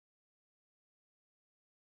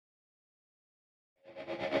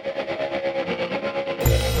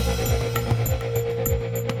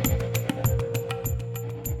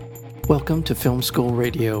Welcome to Film School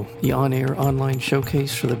Radio, the on-air online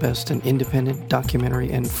showcase for the best in independent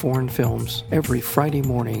documentary and foreign films, every Friday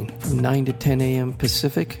morning from 9 to 10 a.m.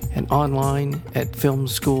 Pacific and online at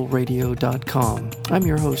filmschoolradio.com. I'm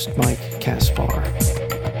your host, Mike Kaspar.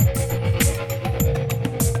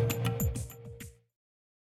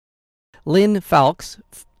 Lynn Falk's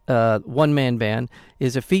one-man band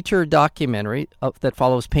is a feature documentary that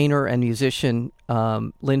follows painter and musician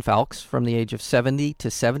Lynn Falks from the age of 70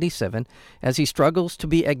 to 77 as he struggles to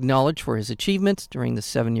be acknowledged for his achievements during the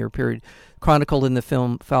 7-year period chronicled in the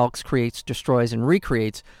film. Falks creates, destroys, and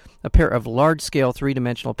recreates a pair of large-scale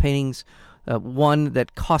three-dimensional paintings, one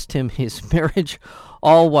that cost him his marriage,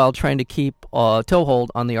 all while trying to keep a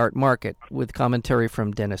toehold on the art market. With commentary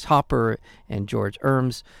from Dennis Hopper and George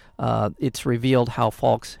Erms, it's revealed how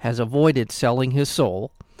Falks has avoided selling his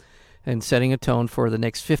soul and setting a tone for the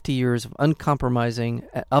next 50 years of uncompromising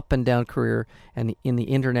up-and-down career and in the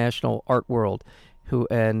international art world, who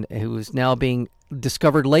is now being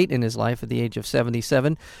discovered late in his life at the age of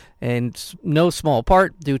 77, and no small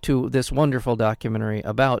part due to this wonderful documentary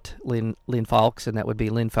about Lynn Falks, and that would be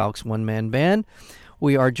Lynn Falk's one-man band.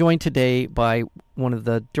 We are joined today by one of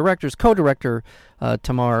the directors, co-director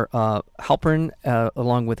Tamar Halpern,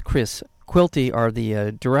 along with Chris Quilty, are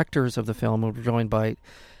the directors of the film. We're joined by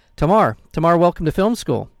Tamar. Tamar, welcome to Film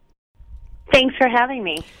School. Thanks for having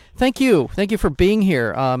me. Thank you. Thank you for being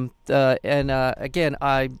here. Again,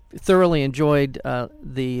 I thoroughly enjoyed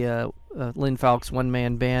the Lynn Falk's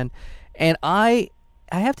one-man band. And I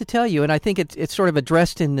have to tell you, and I think it's sort of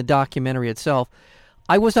addressed in the documentary itself,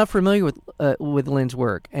 I was not familiar with Lynn's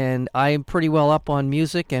work, and I'm pretty well up on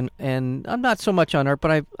music, and I'm not so much on art,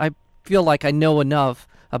 but I feel like I know enough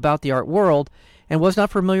about the art world and was not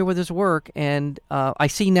familiar with his work, and I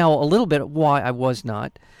see now a little bit why I was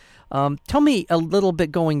not. Tell me a little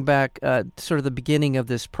bit, going back sort of the beginning of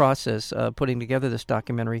this process, putting together this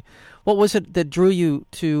documentary. What was it that drew you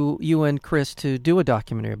and Chris to do a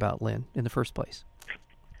documentary about Lynn in the first place?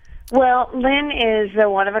 Well, Lynn is a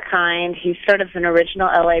one-of-a-kind. He's sort of an original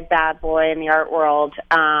L.A. bad boy in the art world,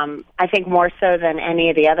 I think more so than any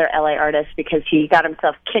of the other L.A. artists, because he got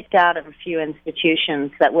himself kicked out of a few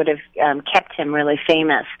institutions that would have kept him really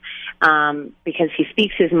famous, because he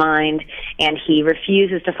speaks his mind and he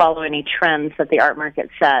refuses to follow any trends that the art market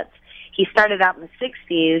sets. He started out in the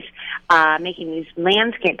 60s making these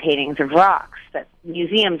landscape paintings of rocks that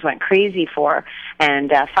museums went crazy for, and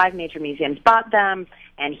 5 major museums bought them,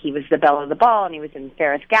 and he was the belle of the ball, and he was in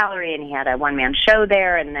Ferris Gallery, and he had a one-man show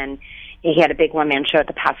there, and then he had a big one-man show at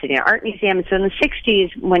the Pasadena Art Museum. So in the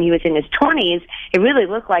 60s, when he was in his 20s, it really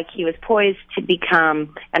looked like he was poised to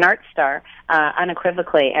become an art star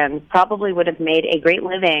unequivocally, and probably would have made a great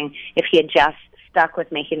living if he had just stuck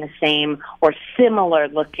with making the same or similar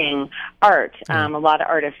looking art. A lot of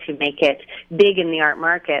artists who make it big in the art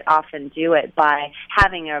market often do it by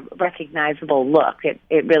having a recognizable look.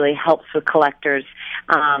 It really helps with collectors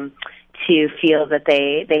to feel that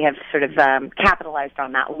they have sort of capitalized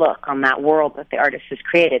on that look, on that world that the artist has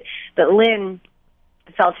created. But Lynn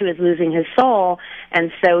felt he was losing his soul,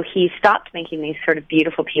 and so he stopped making these sort of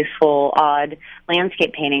beautiful, peaceful, odd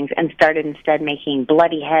landscape paintings and started instead making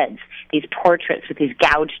bloody heads, these portraits with these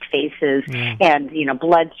gouged faces and,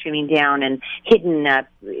 blood streaming down, and hidden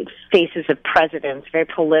faces of presidents, very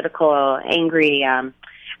political, angry,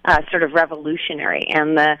 sort of revolutionary.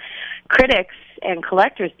 And the critics and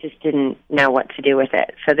collectors just didn't know what to do with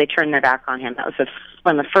it, so they turned their back on him. That was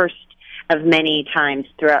one of the first of many times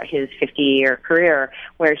throughout his 50-year career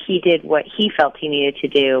where he did what he felt he needed to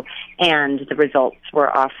do, and the results were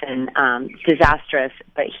often disastrous,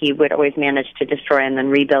 but he would always manage to destroy and then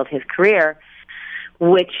rebuild his career,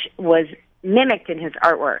 which was mimicked in his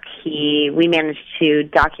artwork. We managed to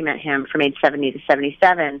document him from age 70 to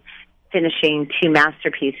 77, finishing 2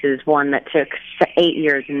 masterpieces, one that took 8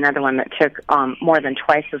 years and another one that took more than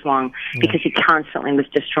twice as long, because he constantly was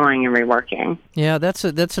destroying and reworking. Yeah, that's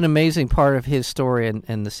an amazing part of his story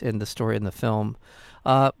and the story in the film.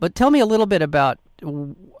 But tell me a little bit about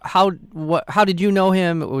how did you know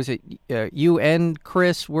him? Was it you and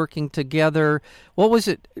Chris working together? What was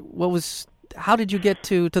it? How did you get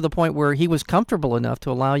to the point where he was comfortable enough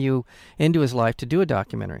to allow you into his life to do a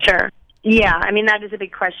documentary? Sure. Yeah, that is a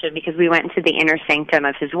big question, because we went into the inner sanctum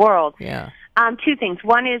of his world. Yeah. 2 things.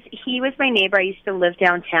 One is he was my neighbor. I used to live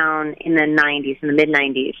downtown in the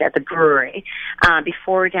mid-'90s, at the brewery,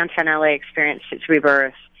 before downtown LA experienced its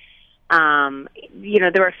rebirth.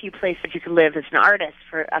 there were a few places you could live as an artist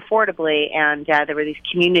for affordably, and there were these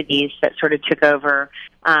communities that sort of took over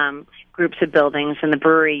groups of buildings, and the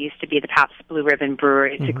brewery used to be the Pabst Blue Ribbon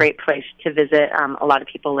Brewery. It's a great place to visit. A lot of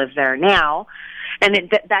people live there now. And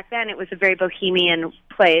back then it was a very bohemian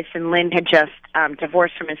place, and Lynn had just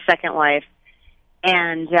divorced from his second wife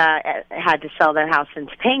and had to sell their house in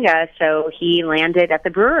Topanga, so he landed at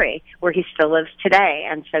the brewery where he still lives today.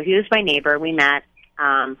 And so he was my neighbor. We met.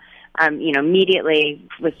 Immediately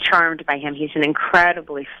was charmed by him. He's an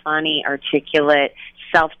incredibly funny, articulate,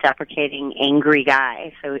 self-deprecating, angry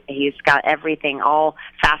guy. So he's got everything, all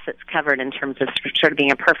facets covered in terms of sort of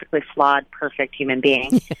being a perfectly flawed, perfect human being.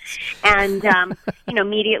 Yes. And,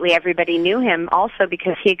 immediately everybody knew him also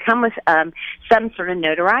because he had come with some sort of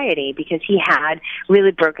notoriety because he had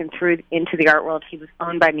really broken through into the art world. He was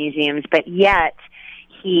owned by museums, but yet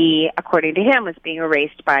he, according to him, was being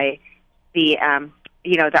erased by the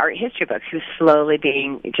art history books. He was slowly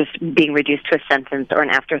being reduced to a sentence or an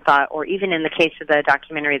afterthought, or even in the case of the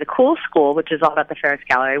documentary The Cool School, which is all about the Ferris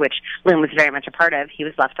Gallery, which Lynn was very much a part of, he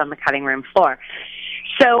was left on the cutting room floor.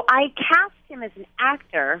 So I cast him as an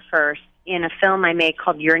actor first in a film I made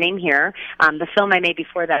called Your Name Here. The film I made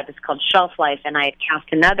before that was called Shelf Life, and I had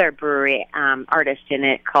cast another brewery artist in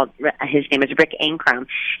it his name is Rick Ancrum.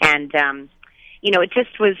 And it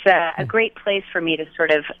just was a great place for me to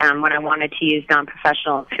sort of, when I wanted to use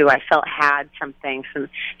non-professionals who I felt had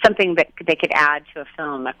something that they could add to a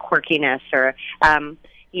film, a quirkiness or, a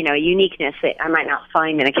uniqueness that I might not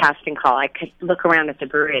find in a casting call. I could look around at the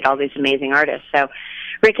brewery at all these amazing artists. So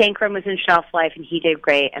Rick Ancrum was in Shelf Life, and he did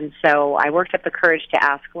great. And so I worked up the courage to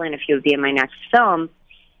ask Lynn if he would be in my next film.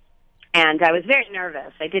 And I was very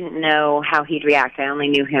nervous. I didn't know how he'd react. I only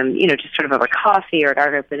knew him, just sort of over coffee or at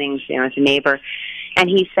art openings, as a neighbor. And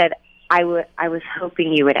he said, I was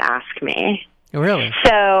hoping you would ask me. Oh, really?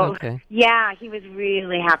 So, okay. Yeah, he was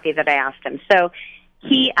really happy that I asked him. So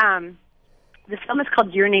he, the film is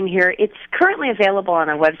called Your Name Here. It's currently available on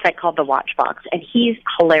a website called The Watchbox, and he's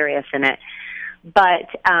hilarious in it. But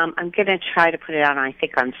I'm going to try to put it out, I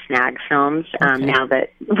think, on Snag Films. Okay. Now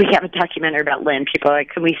that we have a documentary about Lynn, people are like,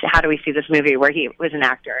 how do we see this movie where he was an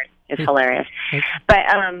actor? It's hilarious. Okay. But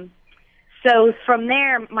so from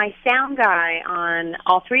there, my sound guy on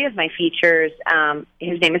all three of my features,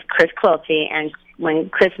 his name is Chris Quilty, and when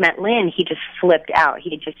Chris met Lynn, he just flipped out.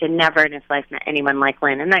 He just had never in his life met anyone like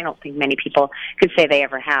Lynn, and I don't think many people could say they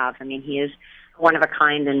ever have. I mean, he is one of a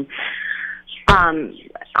kind and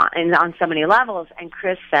on so many levels. And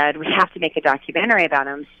Chris said, we have to make a documentary about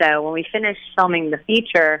him. So when we finished filming the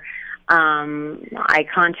feature, I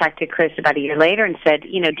contacted Chris about a year later and said,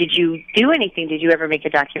 did you do anything? Did you ever make a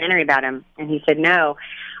documentary about him? And he said, no.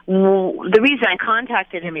 Well, the reason I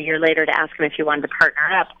contacted him a year later to ask him if he wanted to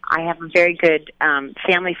partner up, I have a very good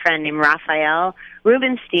family friend named Raphael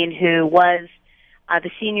Rubenstein, who was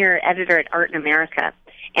the senior editor at Art in America.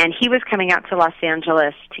 And he was coming out to Los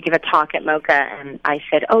Angeles to give a talk at MoCA, and I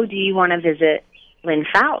said, do you want to visit Lynn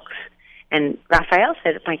Fowlkes? And Raphael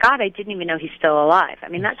said, my God, I didn't even know he's still alive. I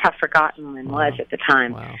mean, that's how forgotten Lynn was at the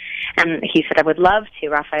time. Wow. And he said, I would love to.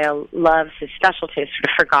 Raphael loves his specialty, sort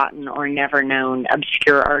of forgotten or never known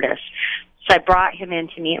obscure artists. So I brought him in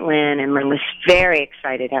to meet Lynn, and Lynn was very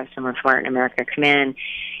excited to have someone from Art in America come in.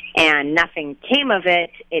 And nothing came of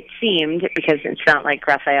it, it seemed, because it's not like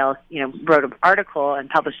Raphael, wrote an article and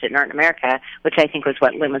published it in Art in America, which I think was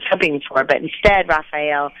what Lynn was hoping for. But instead,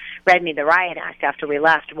 Raphael read me the riot act after we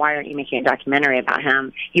left. Why aren't you making a documentary about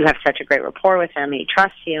him? You have such a great rapport with him, and he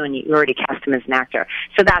trusts you, and you already cast him as an actor.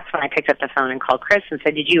 So that's when I picked up the phone and called Chris and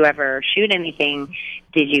said, did you ever shoot anything?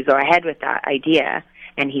 Did you go ahead with that idea?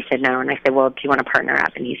 And he said no. And I said, well, do you want to partner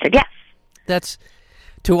up? And he said, yes. That's...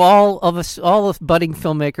 To all of us, all of budding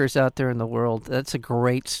filmmakers out there in the world, that's a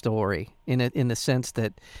great story in the sense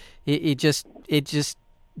that it just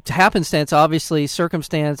happenstance, obviously,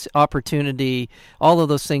 circumstance, opportunity, all of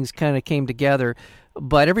those things kind of came together.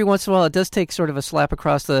 But every once in a while, it does take sort of a slap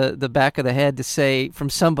across the back of the head to say,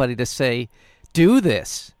 from somebody to say, do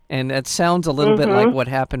this. And that sounds a little bit like what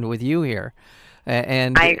happened with you here.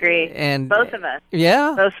 And I agree. And both of us.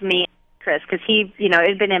 Yeah. Both me and Chris, because he, it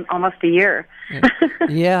had been almost a year.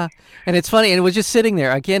 Yeah, and it's funny, and it was just sitting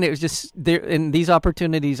there. Again, it was just there, and these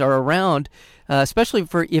opportunities are around, especially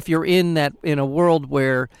for if you're in a world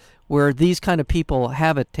where these kind of people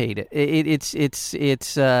habitate.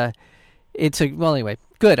 Well, anyway,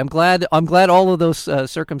 good. I'm glad all of those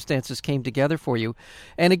circumstances came together for you.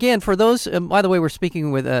 And again, for those, by the way, we're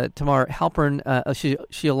speaking with Tamar Halpern.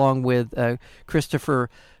 She along with Christopher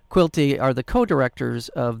Quilty are the co-directors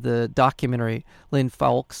of the documentary Lynn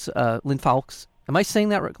Fowlkes. Am I saying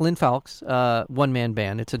that right? Lynn Falks, one-man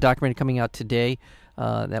band. It's a documentary coming out today.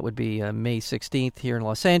 That would be May 16th here in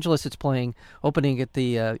Los Angeles. It's opening at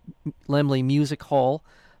the Laemmle Music Hall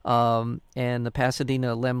and the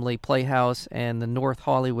Pasadena Laemmle Playhouse and the North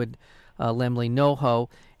Hollywood Laemmle NoHo.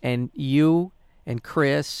 And you and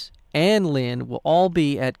Chris and Lynn will all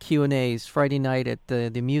be at Q&As Friday night at the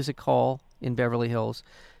Music Hall in Beverly Hills.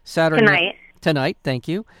 Tonight, thank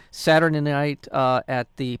you. Saturday night at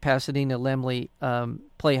the Pasadena Laemmle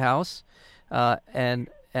Playhouse, and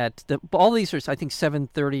at all these are, I think,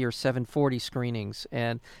 7:30 or 7:40 screenings,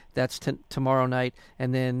 and that's tomorrow night.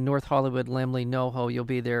 And then North Hollywood Laemmle NoHo, you'll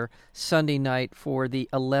be there Sunday night for the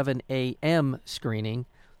 11 a.m. screening.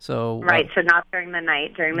 So so not during the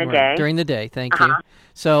night, during the day. During the day, thank you.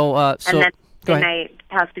 So and then night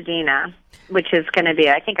Pasadena, which is going to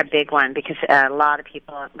be, I think, a big one because a lot of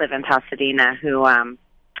people live in Pasadena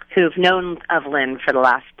who've known of Lynn for the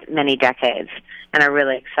last many decades and are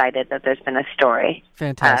really excited that there's been a story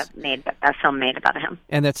a film made about him.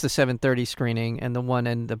 And that's the 7:30 screening, and the one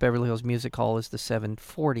in the Beverly Hills Music Hall is the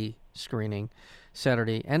 7:40 screening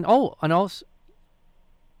Saturday. And also,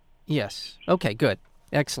 yes, okay, good.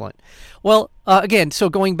 Excellent. Well, again, so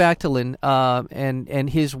going back to Lynn and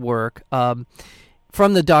his work,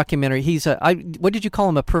 from the documentary, he's what did you call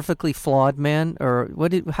him? A perfectly flawed man, or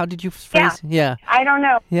how did you phrase? Yeah. I don't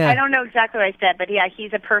know. Yeah. I don't know exactly what I said, but yeah,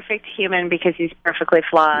 he's a perfect human because he's perfectly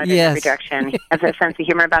flawed in every direction. He has a sense of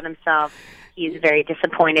humor about himself. He's very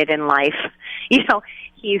disappointed in life.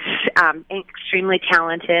 He's extremely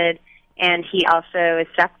talented, and he also is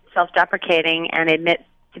self-deprecating and admits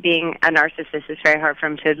to being a narcissist. It's very hard for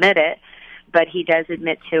him to admit it, but he does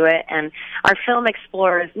admit to it. And our film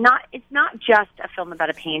explores it's not just a film about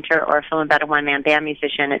a painter or a film about a one-man band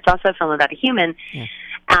musician. It's also a film about a human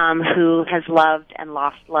who has loved and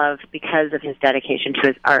lost love because of his dedication to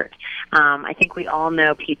his art. I think we all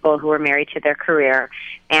know people who are married to their career,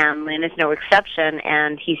 and Lynn is no exception.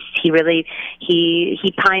 And he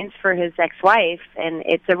pines for his ex-wife, and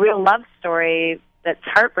it's a real love story that's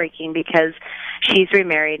heartbreaking because she's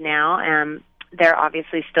remarried now, and they're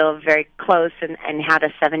obviously still very close and had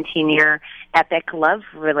a 17-year epic love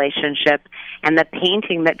relationship. And the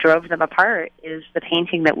painting that drove them apart is the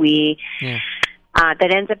painting that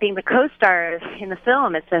that ends up being the co-star in the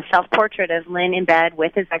film. It's a self-portrait of Lynn in bed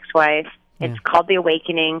with his ex-wife. It's called The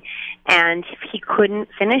Awakening, and he couldn't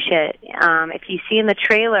finish it. If you see in the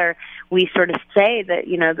trailer, we sort of say that,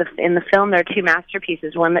 in the film there are two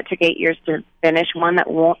masterpieces, one that took 8 years to finish, one that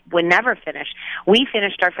would never finish. We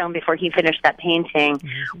finished our film before he finished that painting,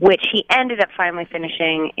 which he ended up finally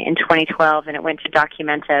finishing in 2012, and it went to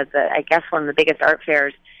Documenta, I guess one of the biggest art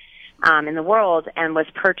fairs in the world, and was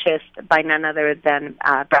purchased by none other than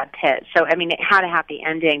Brad Pitt. So, it had a happy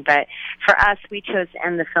ending, but for us, we chose to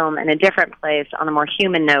end the film in a different place on a more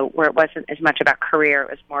human note where it wasn't as much about career, it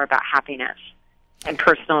was more about happiness and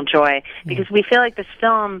personal joy. Because we feel like this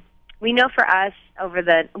film, we know for us,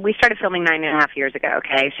 we started filming 9.5 years ago,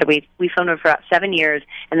 okay? So we filmed it for about 7 years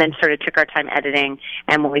and then sort of took our time editing.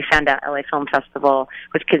 And when we found out LA Film Festival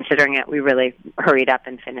was considering it, we really hurried up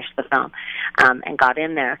and finished the film and got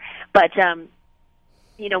in there. But,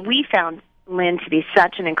 we found Lynn to be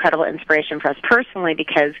such an incredible inspiration for us personally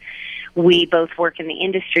because we both work in the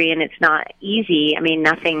industry and it's not easy.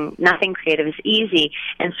 Nothing creative is easy.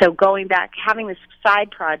 And so going back, having this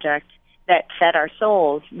side project that fed our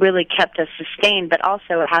souls really kept us sustained, but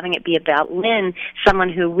also having it be about Lynn, someone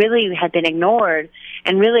who really had been ignored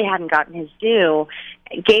and really hadn't gotten his due,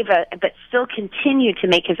 but still continued to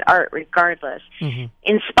make his art regardless,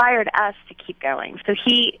 inspired us to keep going. So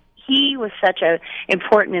he was such an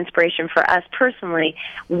important inspiration for us personally.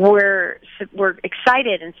 We're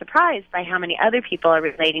excited and surprised by how many other people are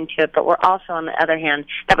relating to it, but we're also, on the other hand,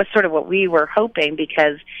 that was sort of what we were hoping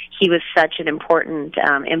because he was such an important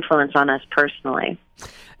influence on us personally.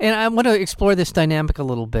 And I want to explore this dynamic a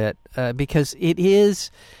little bit because it is,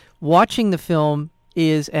 watching the film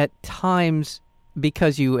is at times,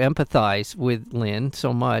 because you empathize with Lynn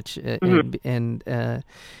so much, and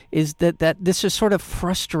is that this is sort of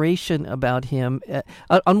frustration about him.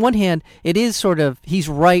 On one hand, it is sort of, he's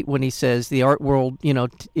right when he says the art world,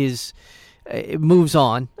 it moves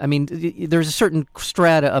on. There's a certain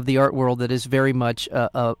strata of the art world that is very much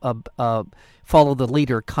a follow the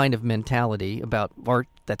leader kind of mentality about art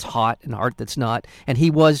that's hot and art that's not. And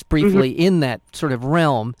he was briefly in that sort of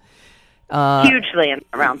realm. Hugely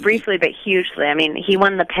around, briefly but hugely. He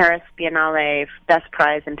won the Paris Biennale Best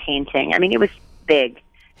Prize in Painting. It was big.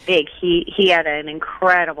 big. He had an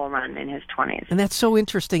incredible run in his 20s. And that's so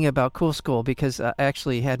interesting about Cool School, because I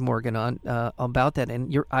actually had Morgan on about that,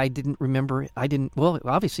 and I didn't remember. Well,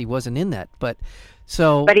 obviously he wasn't in that, but he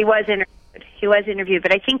was interviewed. He was interviewed,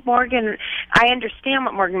 but I think I understand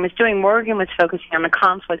what Morgan was doing. Morgan was focusing on the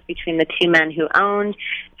conflict between the two men who owned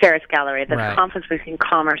Ferris Gallery, the conflict between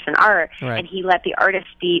commerce and art, and he let the artist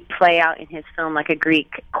beat play out in his film like a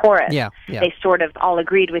Greek chorus. Yeah. They sort of all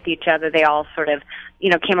agreed with each other. They all sort of,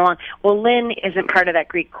 came along. Well, Lynn isn't part of that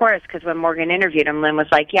Greek chorus, because when Morgan interviewed him, Lynn was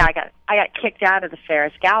like, yeah, I got kicked out of the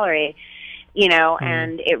Ferris Gallery,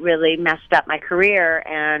 and it really messed up my career.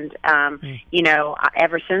 And,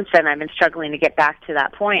 ever since then, I've been struggling to get back to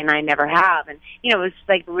that point, and I never have. And, it was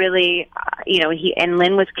like really,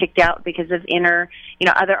 Lynn was kicked out because of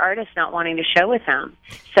other artists not wanting to show with him.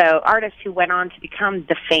 So artists who went on to become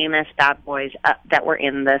the famous bad boys that were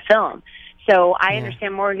in the film. So I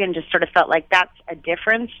understand Morgan just sort of felt like that's a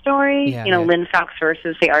different story, Lynn Fowlkes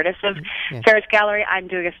versus the artist of Ferris Gallery. I'm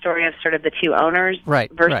doing a story of sort of the two owners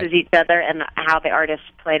versus each other and how the artists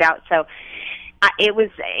played out. So it was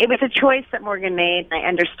a choice that Morgan made, and I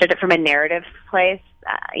understood it from a narrative place.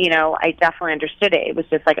 I definitely understood it. It was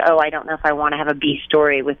just like, I don't know if I want to have a B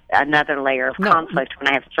story with another layer of conflict when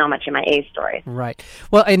I have so much in my A story. Right.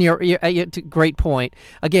 Well, and you're great point.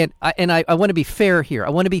 Again, I want to be fair here. I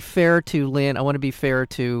want to be fair to Lynn. I want to be fair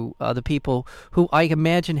to the people who I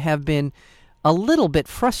imagine have been a little bit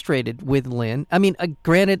frustrated with Lynn. I mean,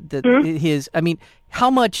 granted that how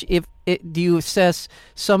much do you assess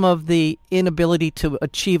some of the inability to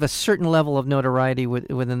achieve a certain level of notoriety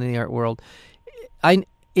within the art world?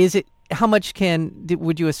 How much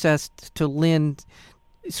would you assess to Lynn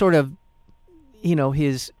sort of,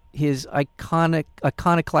 his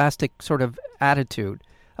iconoclastic sort of attitude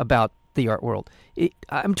about the art world?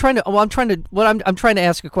 I'm trying to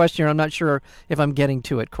ask a question. I'm not sure if I'm getting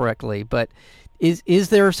to it correctly, but is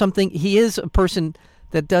there something? He is a person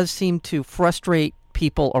that does seem to frustrate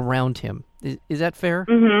people around him. Is that fair?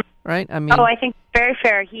 Mm-hmm. Right? I mean, I think very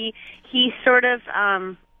fair. He sort of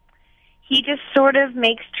he just sort of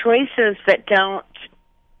makes choices that don't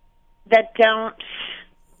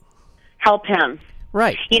help him.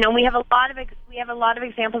 Right. We have a lot of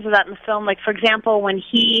examples of that in the film. Like, for example, when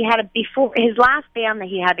he had his last band that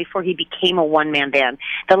he had before he became a one-man band.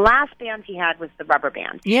 The last band he had was the Rubber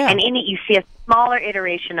Band. Yeah. And in it, you see a smaller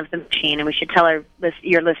iteration of the Machine. And we should tell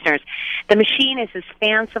your listeners, the Machine is this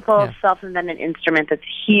fanciful, self-invented instrument that's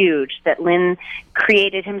huge that Lynn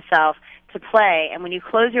created himself to play, and when you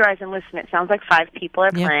close your eyes and listen, it sounds like 5 people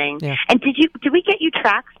are playing. Yeah. And did we get you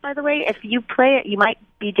tracks, by the way? If you play it, you might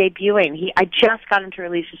be debuting. I just got him to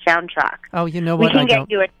release a soundtrack. Oh, you know what? We can get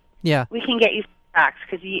you tracks,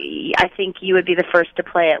 because I think you would be the first to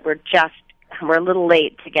play it. We're a little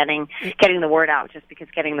late to getting the word out, just because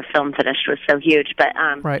getting the film finished was so huge. But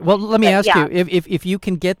right. Well, let me ask you, if you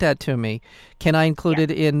can get that to me, can I include it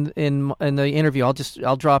in the interview?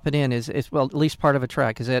 I'll drop it in. Is at least part of a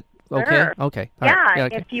track? Is it okay? Sure. Okay. All right.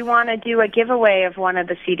 Okay. If you want to do a giveaway of one of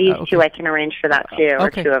the CDs too, I can arrange for that too,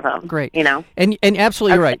 or 2 of them. Great. And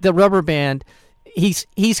absolutely right. The Rubber Band. He's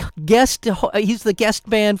the guest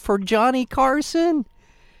band for Johnny Carson.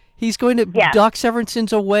 He's going to Doc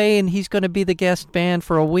Severinsen's away, and he's going to be the guest band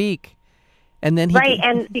for a week, and then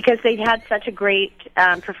and because they had such a great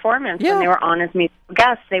performance when they were on as musical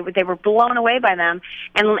guests, they were blown away by them.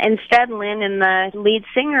 And instead, Lynn and the lead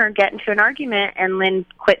singer get into an argument, and Lynn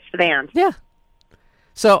quits the band. Yeah.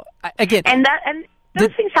 So again,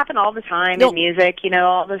 those things happen all the time in music.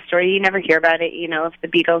 All the story, you never hear about it. If the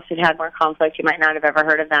Beatles had more conflict, you might not have ever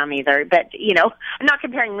heard of them either. But I'm not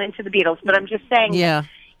comparing Lynn to the Beatles, but I'm just saying. Yeah.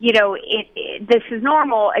 This is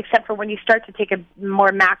normal, except for when you start to take a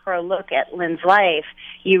more macro look at Lynn's life,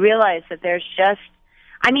 you realize that there's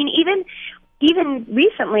even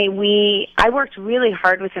recently, I worked really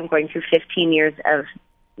hard with him going through 15 years of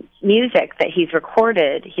music that he's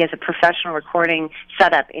recorded. He has a professional recording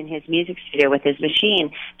setup in his music studio with his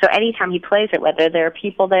machine. So anytime he plays it, whether there are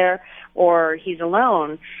people there or he's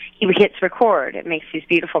alone, he hits record. It makes these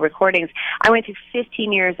beautiful recordings. I went through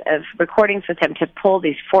 15 years of recordings with him to pull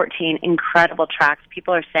these 14 incredible tracks.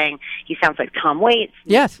 People are saying he sounds like Tom Waits,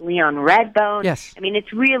 Leon Redbone. Yes. I mean,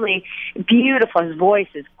 it's really beautiful. His voice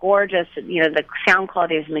is gorgeous. The sound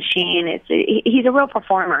quality of his machine. He's a real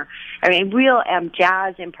performer. I mean, real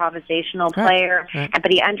jazz improvisational player. Right.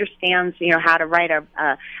 But he understands, how to write a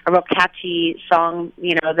real catchy song,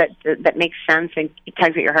 that makes sense and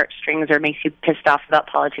tugs at your heartstrings or makes you pissed off about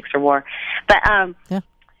politics or war. But I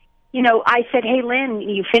said, hey, Lynn,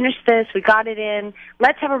 you finished this. We got it in.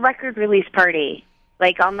 Let's have a record release party.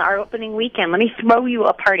 Like on our opening weekend, let me throw you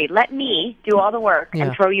a party. Let me do all the work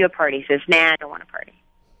and throw you a party. He says, nah, I don't want a party.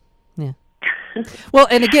 Yeah. Well,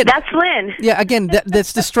 and again, that's Lynn. Yeah, again,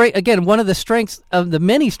 that's the strength. Again, one of the strengths of the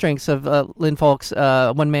many strengths of Lynn Falk's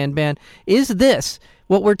one-man band is this.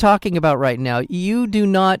 What we're talking about right now. You do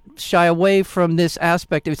not shy away from this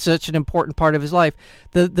aspect. It's such an important part of his life.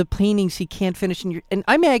 The paintings he can't finish, and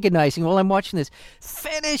I'm agonizing while I'm watching this.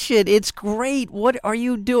 Finish it. It's great. What are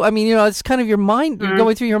you doing? I mean, it's kind of your mind. You're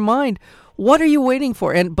going through your mind. What are you waiting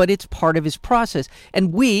for? But it's part of his process.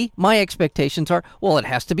 And my expectations are, well, it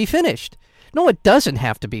has to be finished. No, it doesn't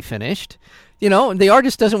have to be finished. The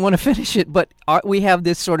artist doesn't want to finish it, but we have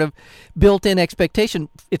this sort of built-in expectation.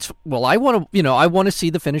 I want to see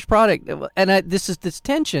the finished product, and this is this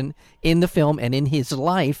tension in the film and in his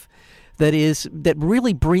life that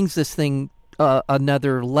really brings this thing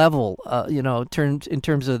another level. In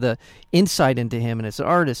terms of the insight into him and as an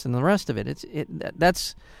artist and the rest of it.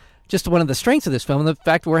 That's just one of the strengths of this film, and the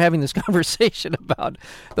fact we're having this conversation about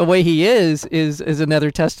the way he is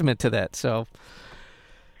another testament to that. So.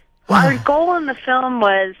 Our goal in the film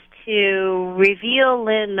was to reveal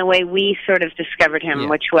Lynn the way we sort of discovered him,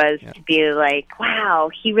 which was to be like, wow,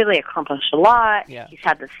 he really accomplished a lot. Yeah. He's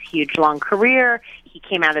had this huge, long career. He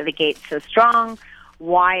came out of the gate so strong.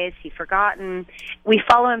 Why is he forgotten? We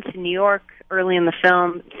follow him to New York early in the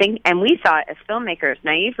film, and we thought as filmmakers,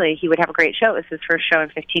 naively, he would have a great show. It was his first show in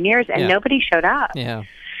 15 years, and nobody showed up. Yeah.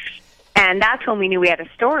 And that's when we knew we had a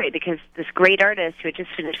story, because this great artist who had just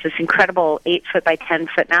finished this incredible 8-foot by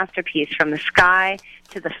 10-foot masterpiece, from the sky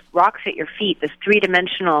to the rocks at your feet, this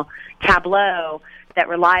three-dimensional tableau that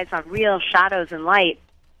relies on real shadows and light,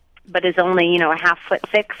 but is only, a half foot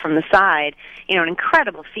thick from the side, an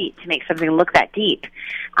incredible feat to make something look that deep.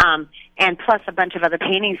 And plus a bunch of other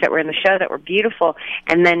paintings that were in the show that were beautiful,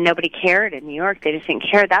 and then nobody cared in New York. They just didn't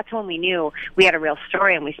care. That's when we knew we had a real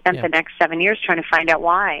story, and we spent the next 7 years trying to find out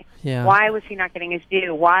why. Yeah. Why was he not getting his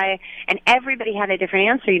due? Why? And everybody had a different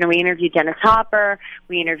answer. We interviewed Dennis Hopper.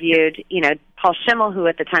 We interviewed, Paul Schimmel, who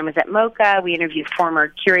at the time was at MoCA. We interviewed former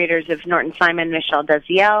curators of Norton Simon, Michel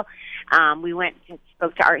Deziel. We went and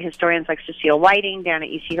spoke to art historians like Cecile Whiting down at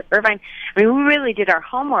UC Irvine. We really did our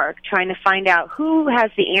homework trying to find out who has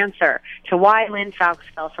the answer to why Lynn Fowlkes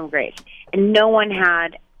fell from grace. And no one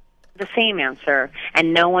had the same answer,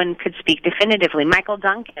 and no one could speak definitively. Michael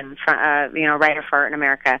Duncan, writer for Art in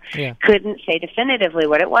America, couldn't say definitively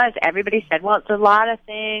what it was. Everybody said, well, it's a lot of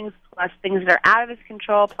things, plus things that are out of his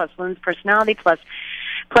control, plus Lynn's personality, plus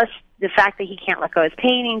the fact that he can't let go of his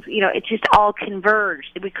paintings. It just all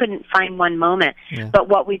converged. We couldn't find one moment. Yeah. But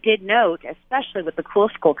what we did note, especially with the Cool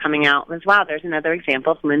School coming out, was, wow, there's another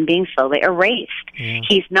example of Lynn being slowly erased. Yeah.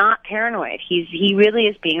 He's not paranoid. He really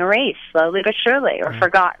is being erased, slowly but surely, or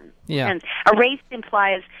forgotten. Yeah. And erased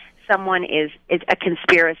implies someone is a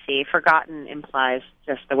conspiracy. Forgotten implies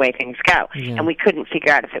just the way things go. Yeah. And we couldn't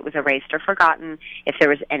figure out if it was erased or forgotten, if there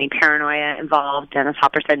was any paranoia involved. Dennis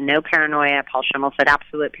Hopper said no paranoia. Paul Schimmel said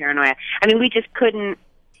absolute paranoia. I mean, we just couldn't.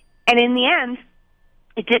 And in the end,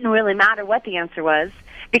 it didn't really matter what the answer was,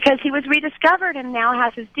 because he was rediscovered and now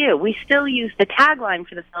has his due. We still use the tagline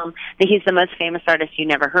for the film that he's the most famous artist you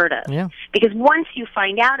never heard of. Yeah. Because once you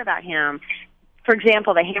find out about him, for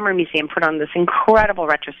example, the Hammer Museum put on this incredible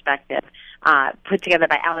retrospective put together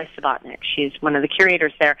by Ali Subotnick. She's one of the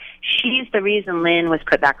curators there. She's the reason Lynn was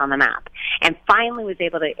put back on the map, and finally was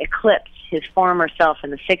able to eclipse his former self in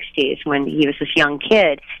the 60s when he was this young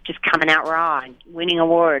kid just coming out raw and winning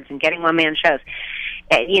awards and getting one-man shows.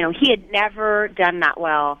 He had never done that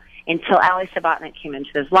well until Ali Subotnick came into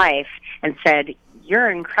his life and said,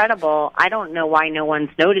 you're incredible. I don't know why no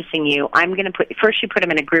one's noticing you. I'm going to first she put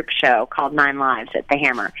him in a group show called 9 Lives at the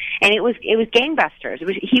Hammer. And it was gangbusters.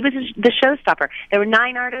 He was the showstopper. There were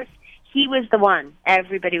 9 artists. He was the one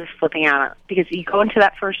everybody was flipping out on, because you go into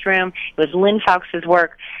that first room, it was Lynn Fowlkes'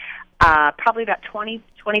 work, probably about 20,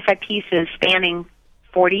 25 pieces spanning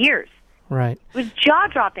 40 years. Right. It was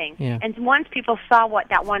jaw-dropping. Yeah. And once people saw what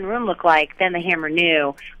that one room looked like, then the Hammer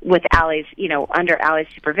knew, with Ali's, under Ali's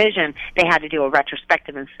supervision, they had to do a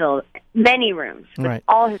retrospective and fill many rooms with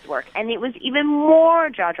all his work. And it was even more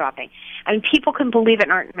jaw-dropping. I mean, people couldn't believe it.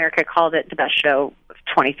 Art in America called it the best show of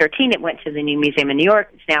 2013. It went to the new museum in New York.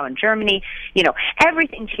 It's now in Germany.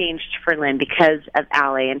 Everything changed for Lynn because of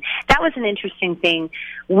Ali. And that was an interesting thing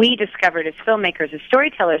we discovered as filmmakers, as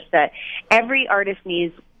storytellers, that every artist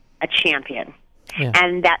needs a champion. Yeah.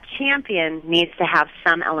 And that champion needs to have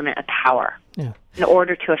some element of power. in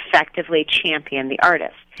order to effectively champion the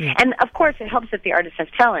artist. Yeah. And of course, it helps if the artist has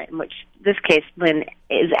talent, in which this case, Lynn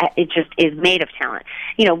is made of talent.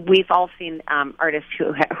 You know, we've all seen artists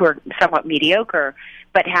who are somewhat mediocre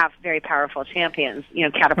but have very powerful champions, you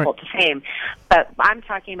know, catapult to fame. But I'm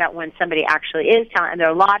talking about when somebody actually is talented, and there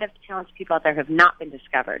are a lot of talented people out there who have not been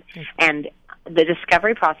discovered. And the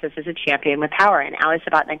discovery process is a champion with power, and Ali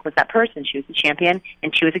Sabatnik was that person. She was a champion,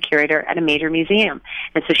 and she was a curator at a major museum.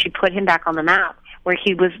 And so she put him back on the map, where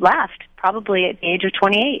he was left probably at the age of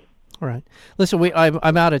 28. All right. Listen,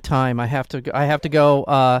 I'm out of time. I have to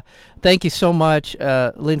go. Thank you so much,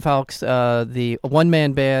 Lynn Fowlkes, the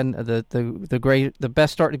one-man band,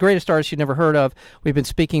 the greatest artist you never heard of. We've been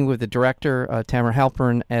speaking with the director, Tamara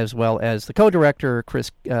Halpern, as well as the co-director, Chris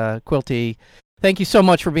Quilty. Thank you so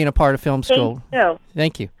much for being a part of Film School. Thank you.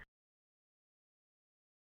 Thank you.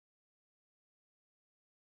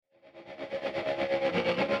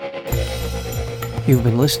 You've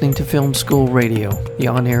been listening to Film School Radio, the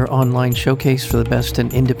on-air online showcase for the best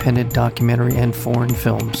in independent documentary and foreign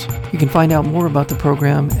films. You can find out more about the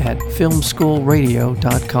program at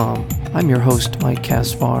filmschoolradio.com. I'm your host, Mike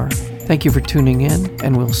Kaspar. Thank you for tuning in,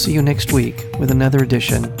 and we'll see you next week with another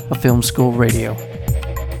edition of Film School Radio.